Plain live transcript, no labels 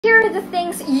Here are the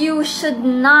things you should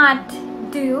not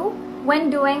do when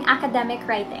doing academic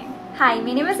writing. Hi,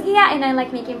 my name is Gia and I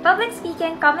like making public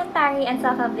speaking, commentary, and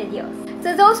self-help videos.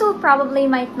 So those who probably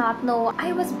might not know,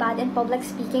 I was bad in public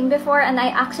speaking before and I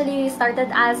actually started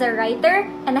as a writer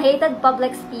and I hated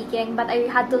public speaking, but I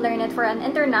had to learn it for an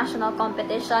international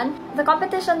competition. The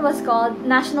competition was called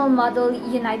National Model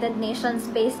United Nations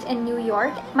based in New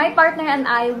York. My partner and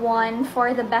I won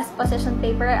for the Best Position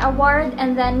Paper Award,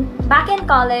 and then back in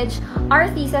college, our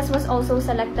thesis was also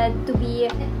selected to be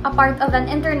a part of an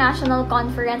international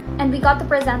conference and we got to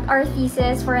present our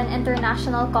thesis for an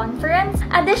international conference.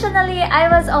 Additionally, I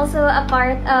was also a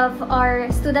part of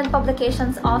our student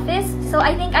publications office, so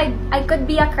I think I could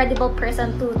be a credible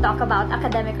person to talk about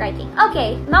academic writing.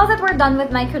 Okay, now that we're done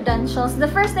with my credentials, the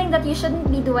first thing that you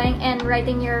shouldn't be doing in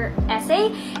writing your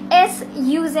essay is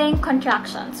using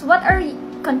contractions. What are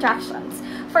contractions?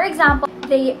 For example,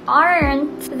 they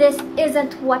aren't, this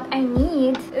isn't what I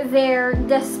need, they're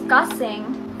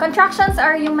discussing. Contractions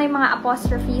are yung may mga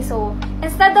apostrophe, so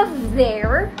instead of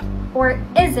there or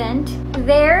isn't,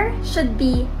 there should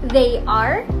be they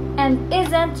are, and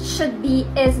isn't should be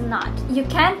is not. You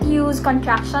can't use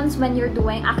contractions when you're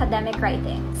doing academic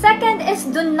writing. Second is,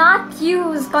 do not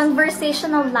use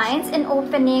conversational lines in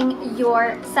opening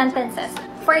your sentences.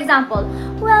 For example,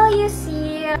 well, you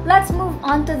see, let's move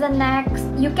on to the next.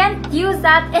 You can't use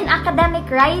that in academic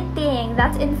writing.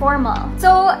 That's informal.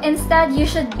 So instead, you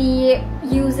should be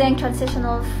using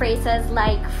transitional phrases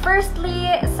like firstly,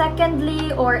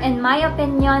 secondly, or in my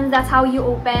opinion. That's how you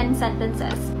open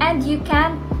sentences. And you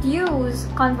can't use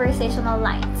conversational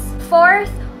lines.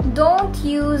 Fourth, don't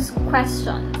use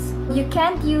questions. You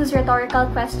can't use rhetorical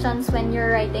questions when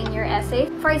you're writing your essay.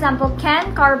 For example,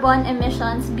 can carbon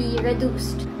emissions be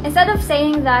reduced? Instead of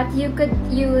saying that, you could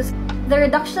use the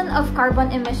reduction of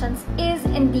carbon emissions is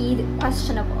indeed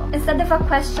questionable. Instead of a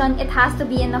question, it has to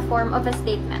be in the form of a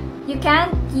statement. You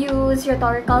can't use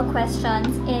rhetorical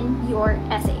questions in your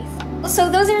essays.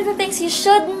 So those are the things you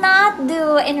should not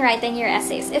do in writing your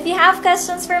essays. If you have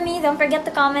questions for me, don't forget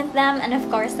to comment them, and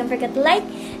of course, don't forget to like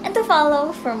and to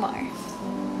follow for more.